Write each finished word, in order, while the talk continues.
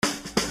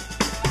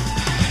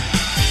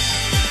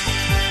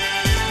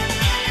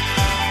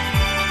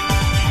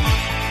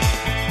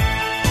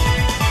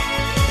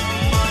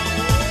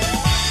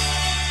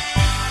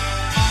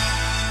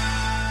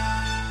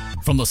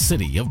the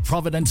city of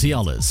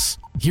Providenciales,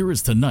 here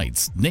is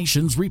tonight's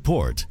Nations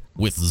Report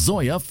with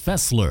Zoya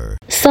Fessler.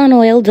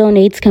 SunOil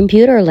donates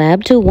computer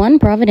lab to one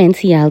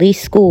Providenciales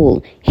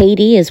school.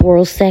 Haiti is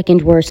world's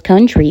second worst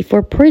country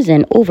for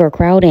prison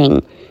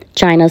overcrowding.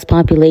 China's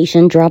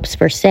population drops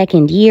for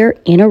second year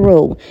in a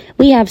row.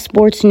 We have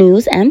sports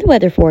news and the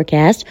weather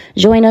forecast.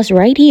 Join us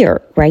right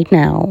here, right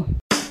now.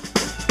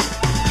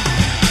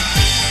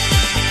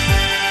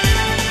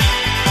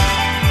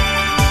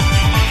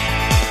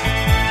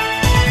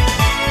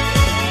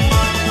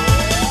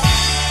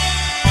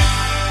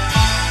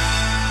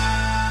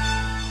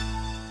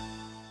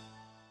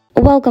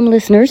 Welcome,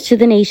 listeners, to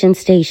the Nation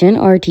Station,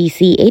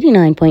 RTC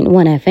 89.1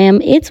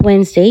 FM. It's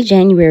Wednesday,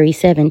 January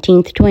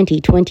 17th,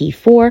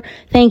 2024.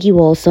 Thank you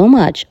all so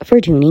much for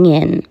tuning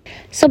in.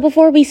 So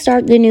before we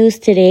start the news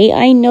today,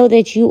 I know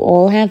that you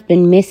all have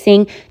been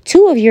missing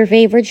two of your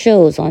favorite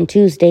shows on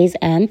Tuesdays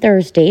and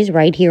Thursdays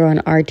right here on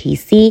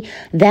RTC,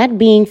 that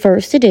being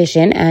First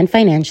Edition and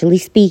Financially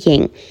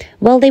Speaking.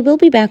 Well, they will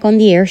be back on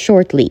the air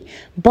shortly,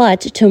 but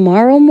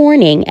tomorrow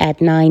morning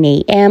at 9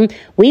 a.m.,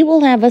 we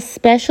will have a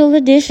special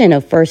edition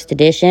of First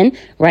Edition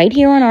right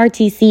here on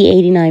RTC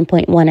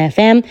 89.1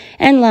 FM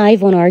and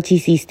live on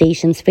RTC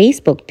Station's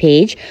Facebook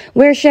page,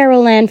 where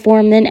Cheryl Ann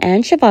Foreman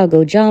and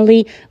Shivago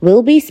Jolly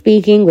will be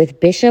speaking with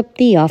Bishop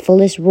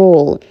Theophilus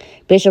Rolle.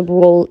 Bishop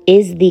Rolle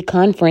is the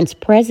conference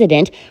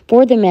president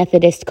for the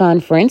Methodist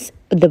Conference,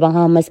 the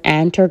Bahamas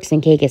and Turks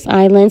and Caicos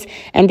Islands,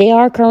 and they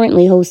are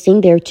currently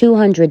hosting their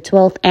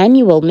 212th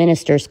annual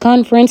Ministers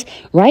Conference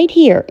right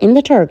here in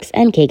the Turks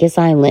and Caicos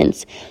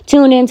Islands.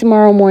 Tune in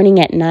tomorrow morning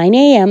at 9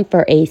 a.m.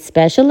 for a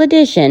special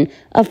edition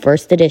of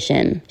First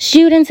Edition.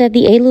 Students at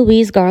the A.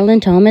 Louise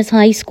Garland Thomas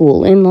High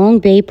School in Long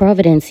Bay,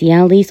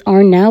 Providenciales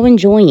are now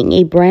enjoying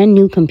a brand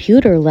new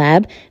computer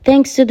lab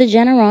thanks to the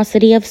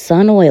generosity of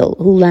SunOil,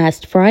 who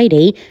last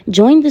Friday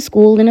joined the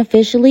school in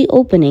officially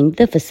opening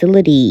the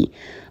facility.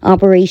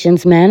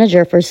 Operations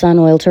Manager for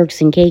SunOil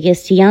Turks and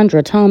Caicos,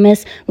 Tiandra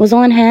Thomas, was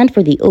on hand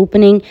for the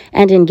opening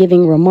and in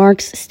giving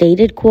remarks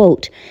stated,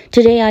 quote,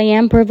 "Today I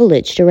am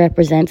privileged to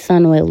represent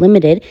SunOil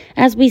Limited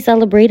as we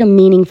celebrate a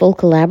meaningful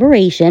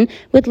collaboration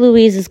with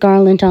Louise's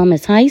Garland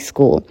Thomas High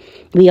School.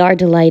 We are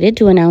delighted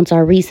to announce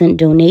our recent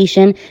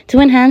donation to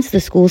enhance the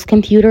school's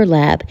computer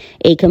lab,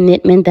 a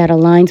commitment that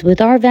aligns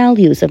with our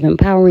values of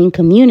empowering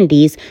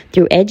communities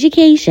through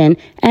education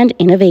and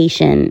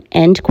innovation,"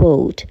 end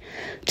quote.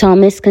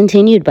 Thomas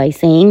continued by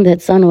saying that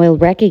SunOil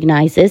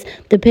recognizes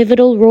the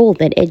pivotal role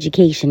that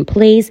education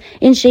plays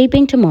in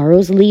shaping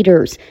tomorrow's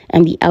leaders,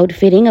 and the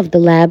outfitting of the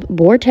lab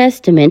bore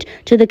testament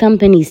to the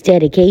company's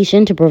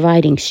dedication to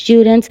providing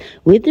students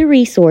with the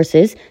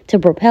resources to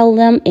propel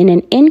them in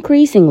an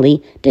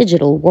increasingly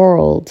digital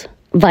world.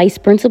 Vice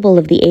Principal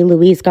of the A.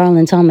 Louise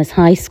Garland Thomas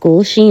High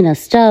School, Sheena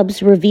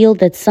Stubbs, revealed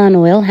that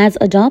SunOil has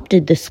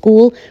adopted the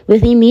school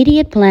with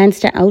immediate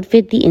plans to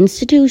outfit the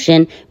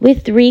institution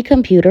with 3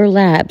 computer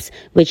labs,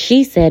 which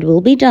she said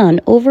will be done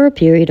over a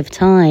period of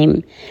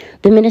time.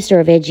 The Minister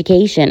of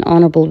Education,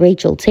 Honorable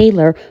Rachel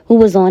Taylor, who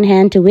was on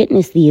hand to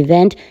witness the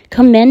event,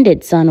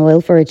 commended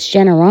SunOil for its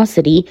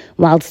generosity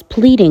whilst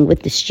pleading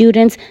with the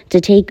students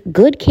to take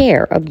good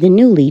care of the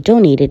newly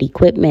donated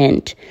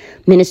equipment.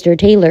 Minister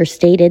Taylor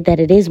stated that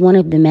it is one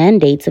of the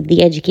mandates of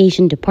the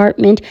Education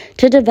Department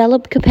to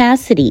develop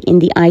capacity in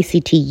the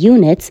ICT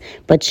units,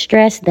 but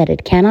stressed that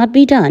it cannot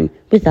be done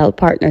without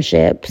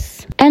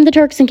partnerships. And the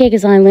Turks and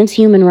Caicos Islands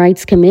Human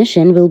Rights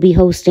Commission will be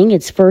hosting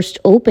its first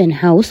open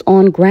house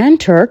on Grand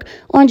Turk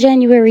on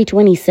January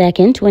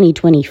 22nd,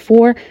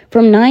 2024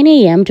 from 9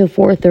 a.m. to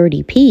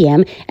 4:30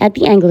 p.m. at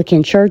the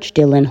Anglican Church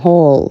Dillon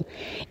Hall.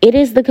 It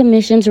is the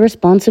Commission's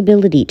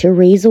responsibility to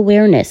raise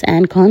awareness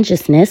and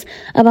consciousness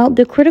about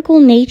the critical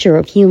nature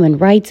of human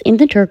rights in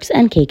the Turks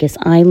and Caicos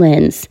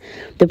Islands.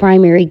 The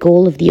primary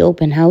goal of the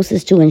open house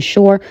is to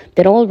ensure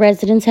that all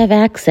residents have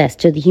access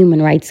to the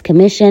Human Rights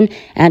Commission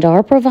and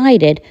are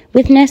provided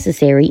with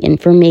necessary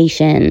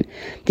information.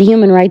 The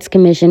Human Rights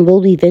Commission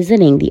will be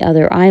visiting the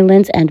other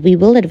islands, and we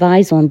will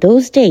advise on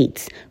those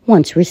dates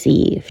once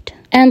received.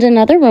 And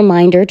another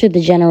reminder to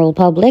the general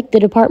public, the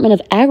Department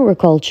of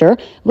Agriculture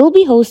will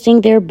be hosting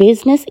their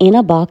Business in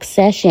a Box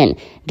session,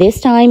 this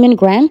time in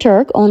Grand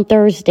Turk on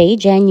Thursday,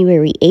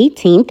 January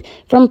 18th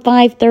from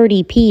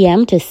 5:30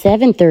 p.m. to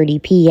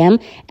 7:30 p.m.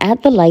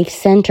 at the Life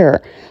Center,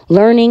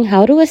 learning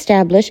how to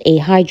establish a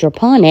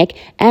hydroponic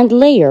and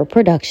layer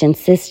production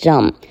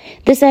system.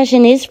 The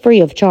session is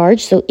free of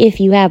charge, so if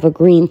you have a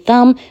green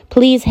thumb,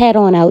 please head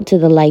on out to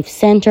the Life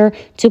Center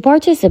to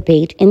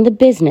participate in the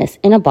Business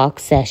in a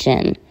Box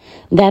session.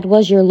 That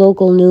was your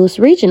local news.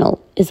 Regional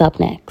is up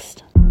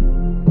next.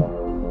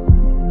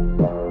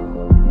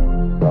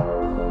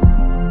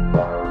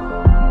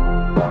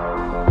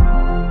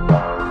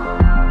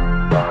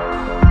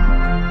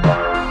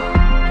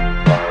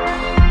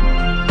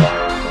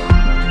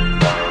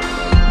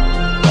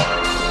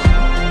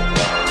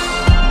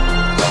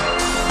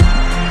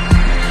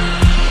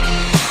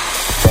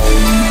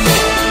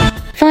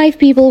 5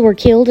 people were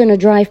killed in a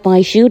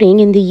drive-by shooting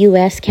in the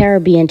U.S.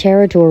 Caribbean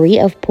territory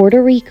of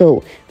Puerto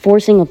Rico,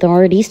 forcing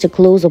authorities to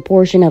close a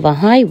portion of a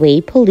highway,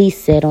 police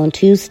said on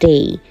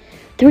Tuesday.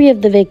 3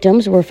 of the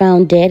victims were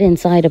found dead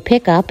inside a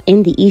pickup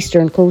in the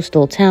eastern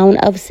coastal town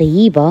of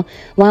Ceiba,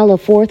 while a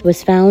 4th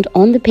was found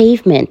on the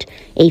pavement.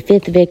 A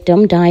 5th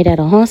victim died at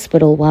a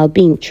hospital while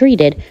being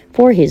treated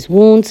for his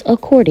wounds,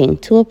 according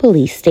to a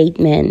police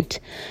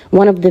statement.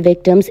 One of the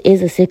victims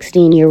is a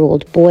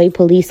 16-year-old boy,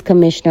 Police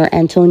Commissioner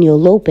Antonio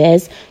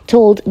Lopez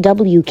told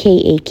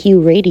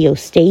WKAQ radio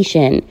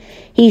station.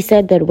 He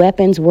said that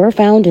weapons were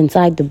found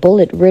inside the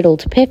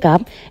bullet-riddled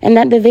pickup and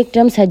that the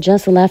victims had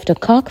just left a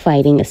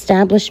cockfighting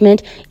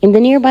establishment in the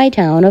nearby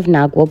town of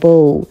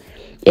Naguabo.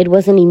 It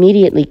wasn't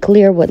immediately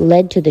clear what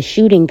led to the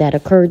shooting that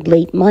occurred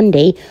late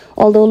Monday,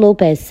 although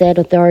Lopez said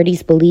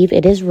authorities believe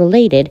it is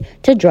related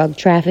to drug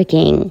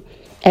trafficking.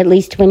 At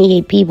least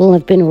 28 people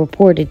have been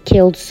reported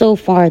killed so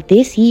far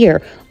this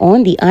year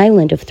on the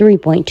island of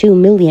 3.2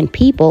 million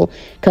people,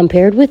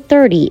 compared with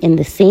 30 in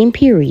the same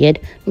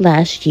period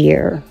last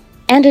year.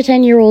 And a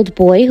 10-year-old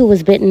boy who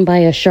was bitten by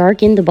a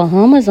shark in the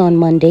Bahamas on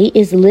Monday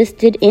is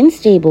listed in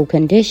stable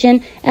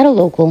condition at a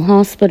local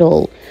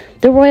hospital.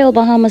 The Royal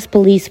Bahamas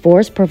Police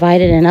Force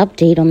provided an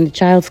update on the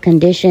child's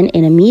condition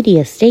in a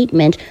media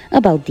statement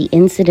about the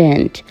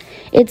incident.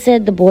 It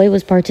said the boy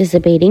was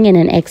participating in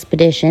an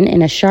expedition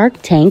in a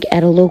shark tank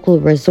at a local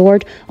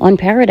resort on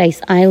Paradise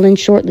Island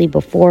shortly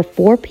before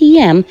 4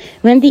 p.m.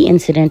 when the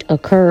incident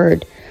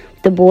occurred.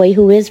 The boy,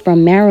 who is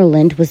from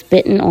Maryland, was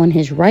bitten on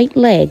his right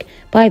leg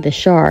by the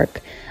shark.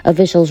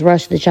 Officials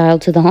rushed the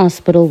child to the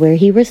hospital where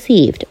he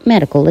received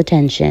medical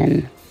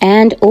attention.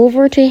 And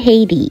over to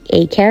Haiti,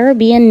 a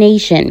Caribbean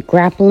nation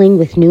grappling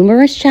with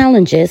numerous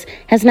challenges,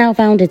 has now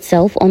found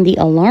itself on the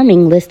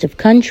alarming list of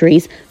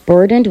countries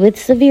burdened with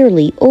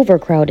severely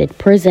overcrowded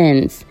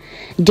prisons.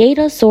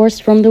 Data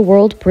sourced from the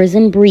World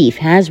Prison Brief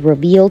has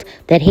revealed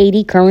that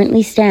Haiti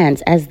currently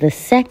stands as the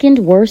second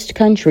worst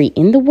country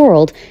in the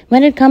world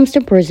when it comes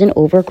to prison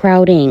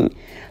overcrowding.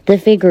 The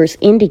figures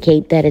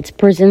indicate that its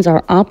prisons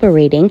are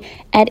operating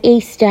at a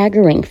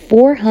staggering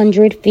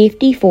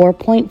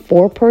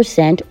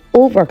 454.4%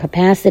 over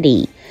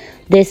capacity.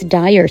 This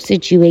dire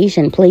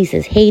situation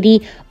places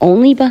Haiti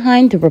only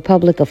behind the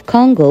Republic of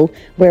Congo,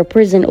 where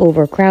prison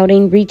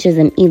overcrowding reaches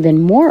an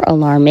even more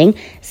alarming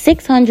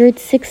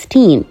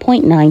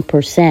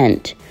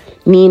 616.9%.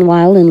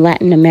 Meanwhile, in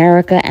Latin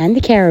America and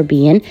the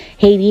Caribbean,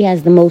 Haiti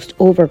has the most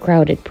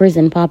overcrowded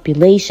prison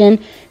population,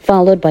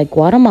 followed by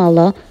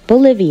Guatemala,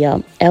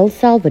 Bolivia, El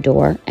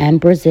Salvador, and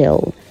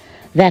Brazil.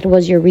 That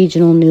was your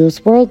regional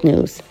news. World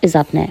News is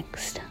up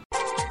next.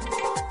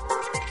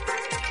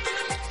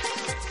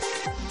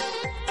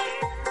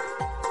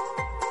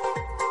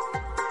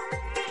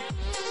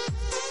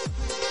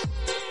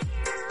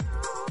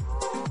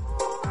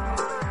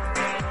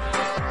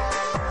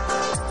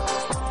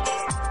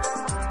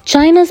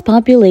 China's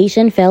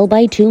population fell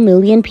by 2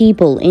 million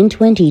people in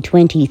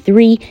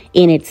 2023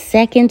 in its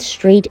second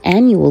straight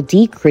annual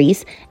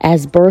decrease,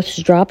 as births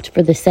dropped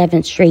for the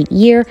 7th straight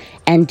year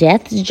and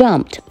deaths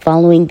jumped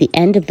following the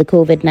end of the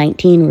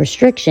COVID-19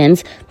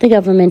 restrictions the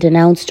government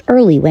announced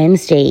early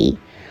Wednesday.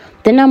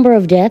 The number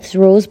of deaths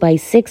rose by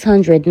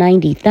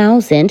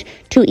 690,000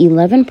 to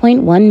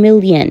 11.1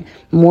 million,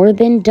 more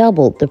than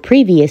double the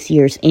previous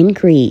year's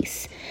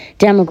increase.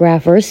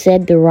 Demographers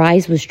said the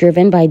rise was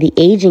driven by the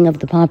aging of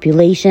the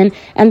population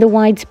and the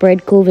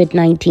widespread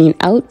COVID-19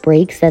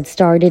 outbreaks that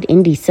started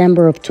in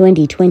December of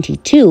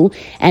 2022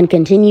 and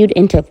continued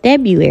into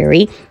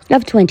February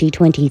of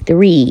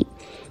 2023.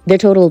 The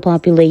total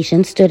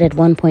population stood at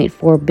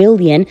 1.4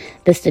 billion,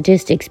 the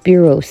Statistics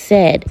Bureau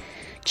said.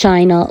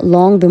 China,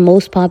 long the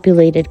most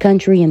populated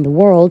country in the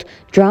world,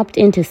 dropped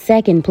into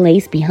second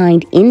place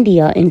behind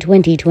India in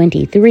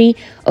 2023,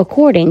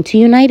 according to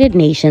United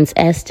Nations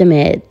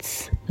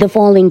estimates. The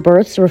falling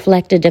births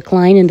reflect a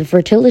decline in the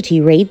fertility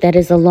rate that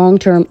is a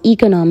long-term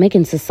economic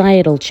and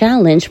societal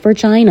challenge for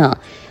China.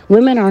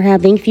 Women are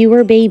having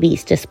fewer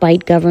babies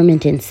despite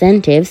government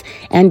incentives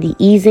and the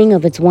easing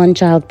of its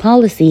one-child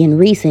policy in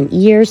recent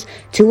years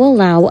to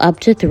allow up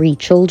to 3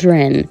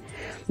 children.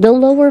 The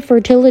lower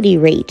fertility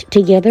rate,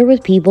 together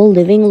with people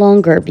living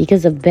longer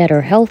because of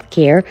better health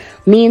care,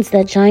 means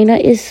that China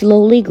is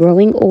slowly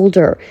growing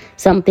older,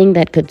 something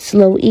that could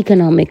slow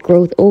economic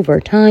growth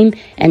over time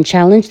and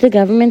challenge the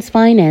government's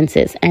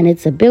finances and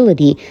its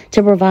ability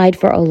to provide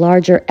for a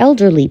larger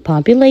elderly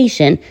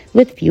population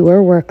with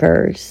fewer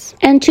workers.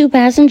 And 2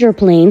 passenger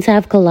planes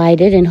have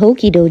collided in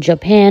Hokkaido,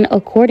 Japan,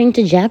 according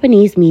to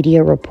Japanese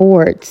media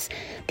reports.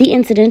 The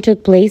incident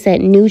took place at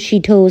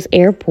Nushito's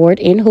Airport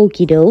in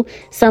Hokkaido,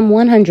 some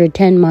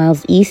 110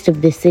 miles east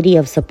of the city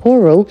of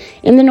Sapporo,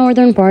 in the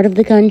northern part of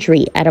the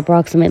country, at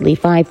approximately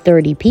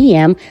 5:30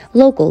 p.m.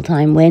 local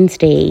time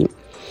Wednesday.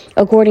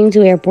 According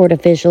to airport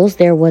officials,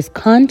 there was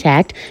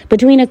contact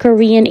between a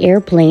Korean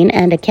airplane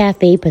and a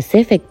Cathay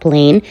Pacific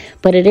plane,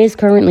 but it is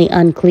currently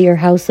unclear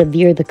how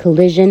severe the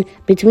collision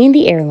between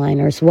the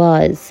airliners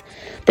was.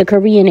 The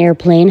Korean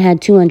airplane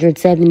had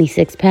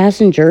 276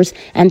 passengers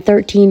and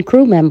 13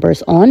 crew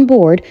members on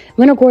board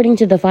when, according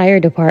to the fire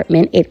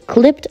department, it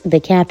clipped the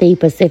Cathay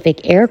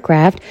Pacific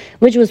aircraft,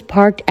 which was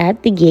parked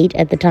at the gate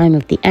at the time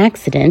of the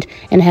accident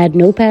and had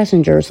no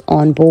passengers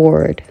on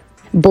board.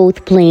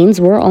 Both planes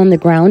were on the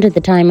ground at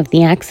the time of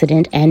the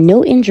accident and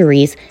no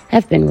injuries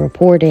have been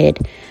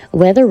reported.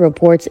 Weather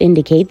reports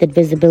indicate that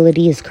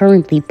visibility is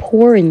currently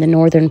poor in the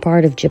northern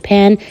part of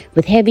Japan,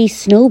 with heavy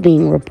snow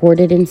being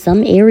reported in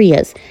some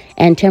areas,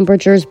 and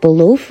temperatures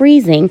below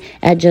freezing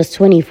at just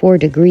 24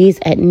 degrees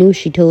at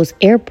Nushito's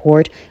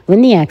airport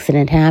when the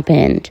accident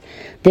happened.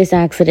 This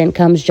accident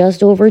comes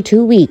just over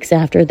 2 weeks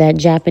after that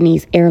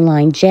Japanese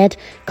airline jet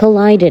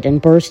collided and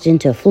burst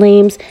into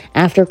flames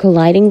after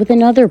colliding with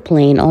another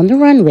plane on the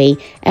runway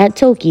at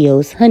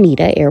Tokyo's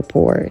Haneda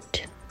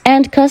Airport.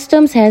 And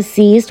Customs has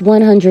seized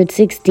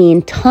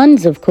 116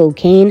 tons of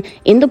cocaine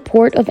in the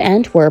port of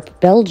Antwerp,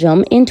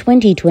 Belgium in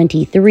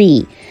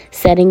 2023,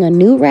 setting a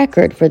new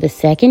record for the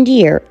second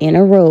year in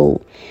a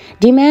row.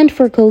 Demand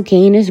for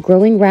cocaine is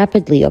growing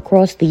rapidly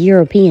across the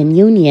European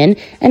Union,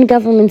 and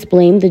governments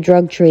blame the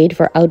drug trade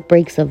for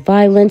outbreaks of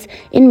violence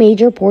in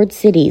major port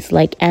cities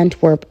like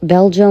Antwerp,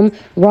 Belgium,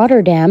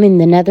 Rotterdam in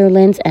the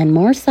Netherlands, and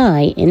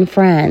Marseille in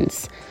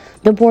France.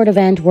 The Port of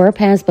Antwerp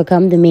has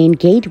become the main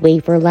gateway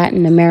for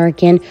Latin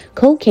American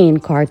cocaine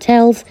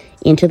cartels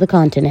into the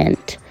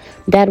continent.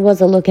 That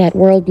was a look at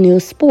World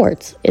News.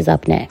 Sports is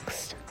up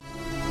next.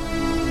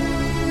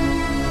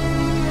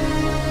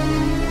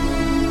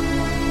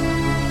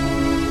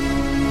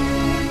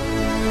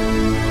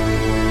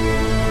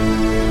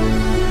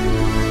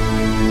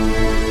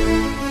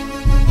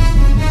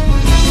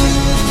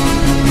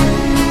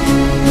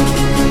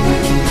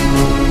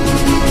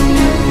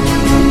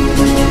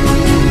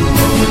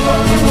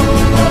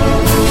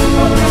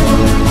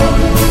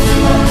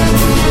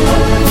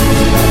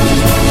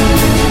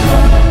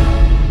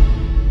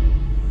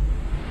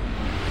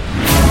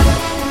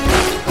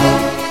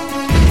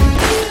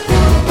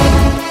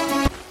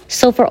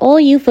 So for all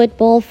you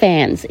football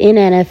fans, in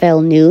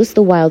NFL news,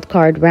 the wild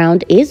card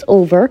round is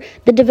over.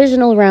 The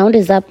divisional round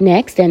is up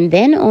next, and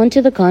then on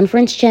to the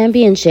conference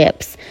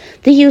championships.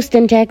 The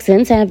Houston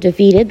Texans have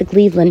defeated the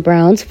Cleveland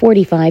Browns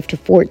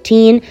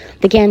 45-14.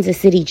 The Kansas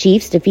City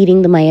Chiefs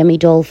defeating the Miami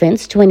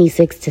Dolphins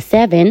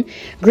 26-7.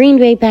 Green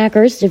Bay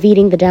Packers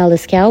defeating the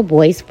Dallas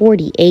Cowboys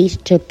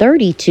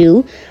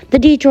 48-32. The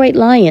Detroit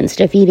Lions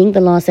defeating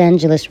the Los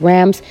Angeles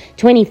Rams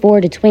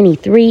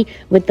 24-23,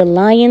 with the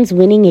Lions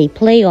winning a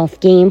playoff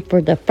game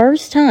for the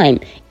first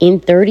time in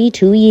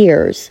 32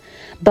 years.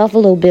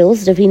 Buffalo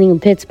Bills defeating the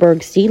Pittsburgh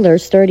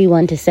Steelers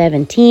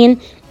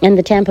 31-17, and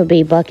the Tampa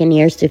Bay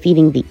Buccaneers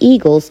defeating the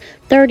Eagles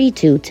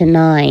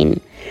 32-9.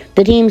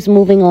 The teams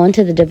moving on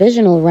to the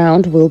divisional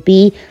round will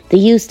be the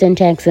Houston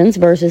Texans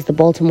versus the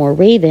Baltimore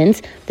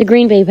Ravens, the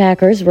Green Bay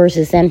Packers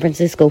versus San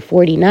Francisco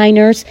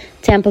 49ers,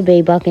 Tampa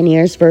Bay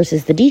Buccaneers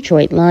versus the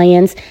Detroit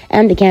Lions,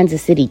 and the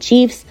Kansas City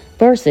Chiefs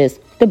versus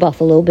the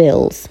Buffalo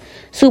Bills.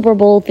 Super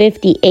Bowl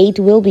 58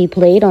 will be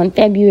played on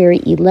February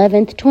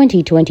 11th,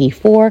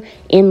 2024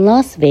 in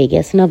Las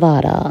Vegas,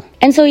 Nevada.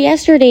 And so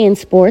yesterday in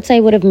sports, I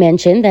would have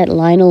mentioned that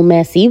Lionel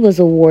Messi was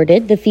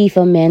awarded the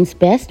FIFA Men's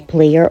Best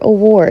Player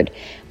Award.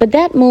 But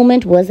that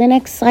moment was an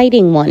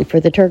exciting one for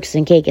the Turks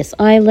and Caicos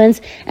Islands,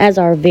 as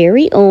our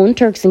very own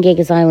Turks and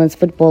Caicos Islands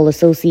Football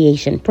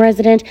Association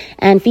president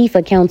and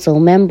FIFA Council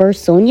member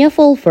Sonia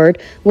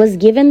Fulford was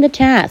given the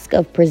task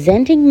of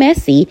presenting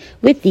Messi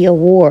with the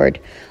award.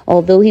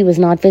 Although he was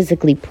not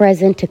physically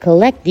present to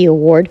collect the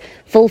award,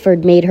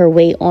 Fulford made her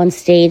way on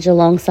stage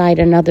alongside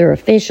another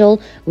official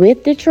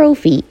with the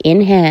trophy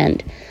in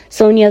hand.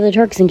 Sonia, the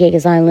Turks and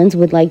Caicos Islands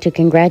would like to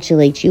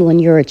congratulate you on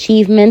your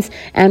achievements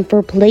and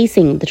for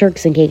placing the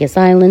Turks and Caicos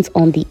Islands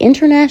on the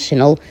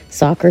international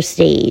soccer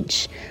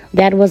stage.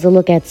 That was a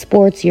look at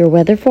sports. Your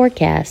weather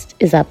forecast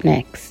is up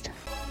next.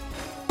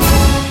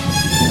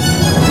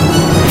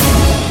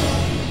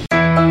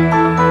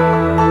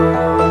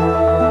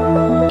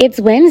 It's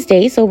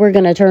Wednesday, so we're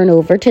going to turn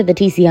over to the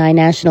TCI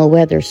National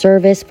Weather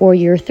Service for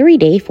your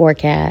 3-day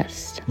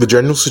forecast. The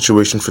general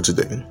situation for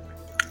today.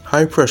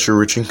 High pressure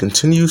ridging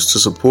continues to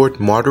support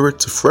moderate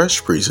to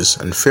fresh breezes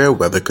and fair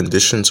weather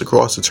conditions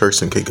across the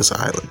Turks and Caicos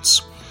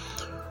Islands.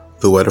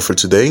 The weather for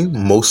today,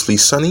 mostly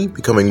sunny,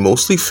 becoming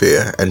mostly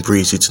fair and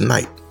breezy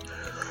tonight.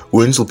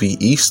 Winds will be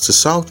east to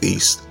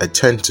southeast at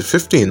 10 to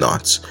 15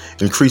 knots,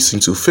 increasing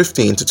to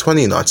 15 to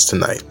 20 knots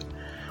tonight.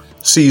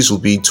 Seas will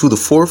be 2 to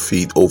 4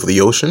 feet over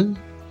the ocean.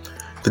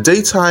 The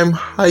daytime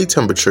high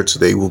temperature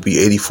today will be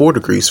 84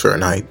 degrees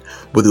Fahrenheit,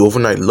 with the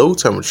overnight low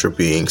temperature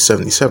being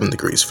 77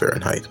 degrees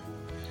Fahrenheit.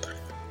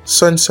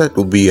 Sunset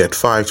will be at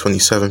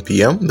 5:27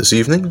 p.m. this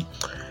evening.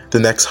 The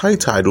next high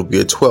tide will be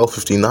at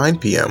 12:59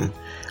 p.m.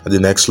 and the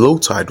next low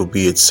tide will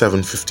be at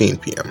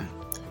 7:15 p.m.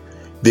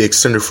 The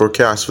extended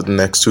forecast for the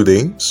next 2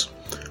 days.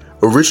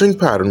 A ridging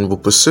pattern will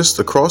persist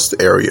across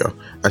the area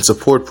and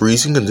support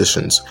breezy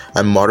conditions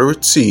and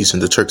moderate seas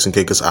in the Turks and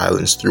Caicos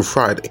Islands through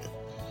Friday.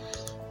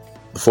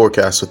 The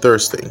forecast for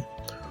Thursday.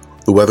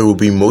 The weather will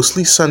be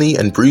mostly sunny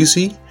and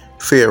breezy,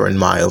 fair and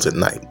mild at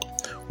night.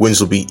 Winds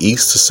will be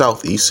east to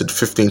southeast at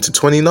 15 to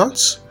 20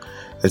 knots,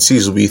 and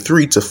seas will be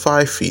 3 to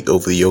 5 feet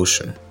over the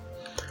ocean.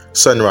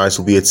 Sunrise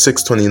will be at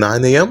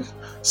 6:29 a.m.,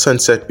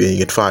 sunset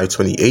being at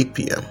 5:28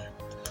 p.m.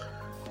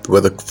 The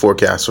weather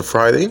forecast for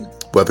Friday.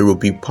 Weather will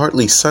be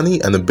partly sunny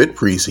and a bit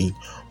breezy,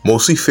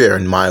 mostly fair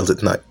and mild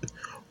at night.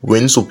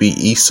 Winds will be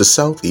east to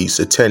southeast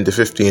at 10 to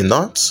 15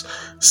 knots.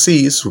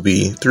 Seas will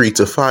be 3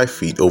 to 5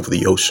 feet over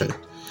the ocean.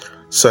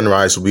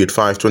 Sunrise will be at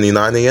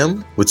 5:29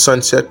 a.m., with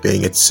sunset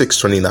being at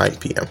 6:29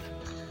 p.m.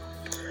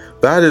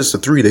 That is the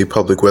 3-day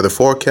public weather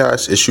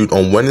forecast issued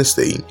on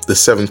Wednesday, the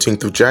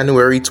 17th of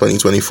January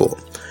 2024,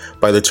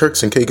 by the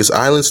Turks and Caicos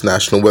Islands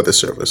National Weather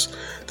Service.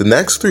 The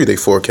next 3-day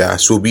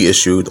forecast will be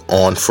issued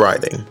on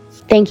Friday.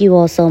 Thank you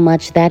all so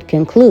much. That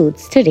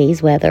concludes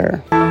today's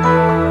weather.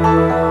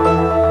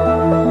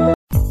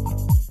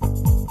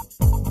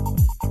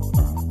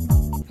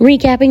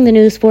 Recapping the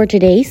news for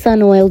today,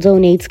 Sunoil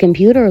donates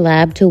computer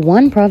lab to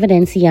One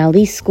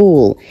Providenciales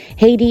school.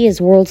 Haiti is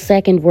world's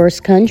second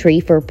worst country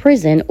for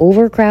prison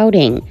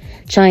overcrowding.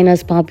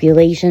 China's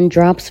population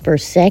drops for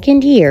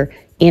second year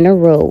in a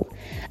row.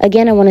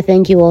 Again, I want to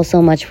thank you all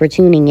so much for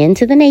tuning in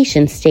to the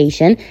Nation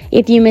Station.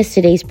 If you missed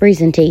today's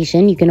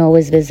presentation, you can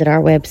always visit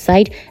our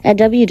website at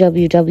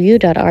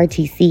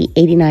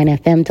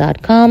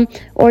www.rtc89fm.com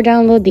or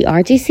download the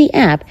RTC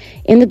app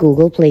in the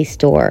Google Play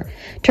Store.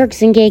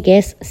 Turks and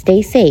Caicos,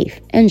 stay safe.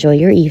 Enjoy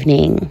your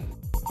evening.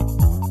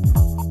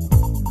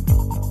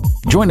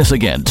 Join us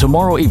again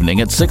tomorrow evening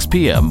at 6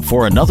 p.m.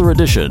 for another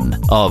edition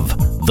of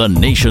The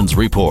Nation's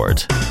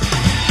Report.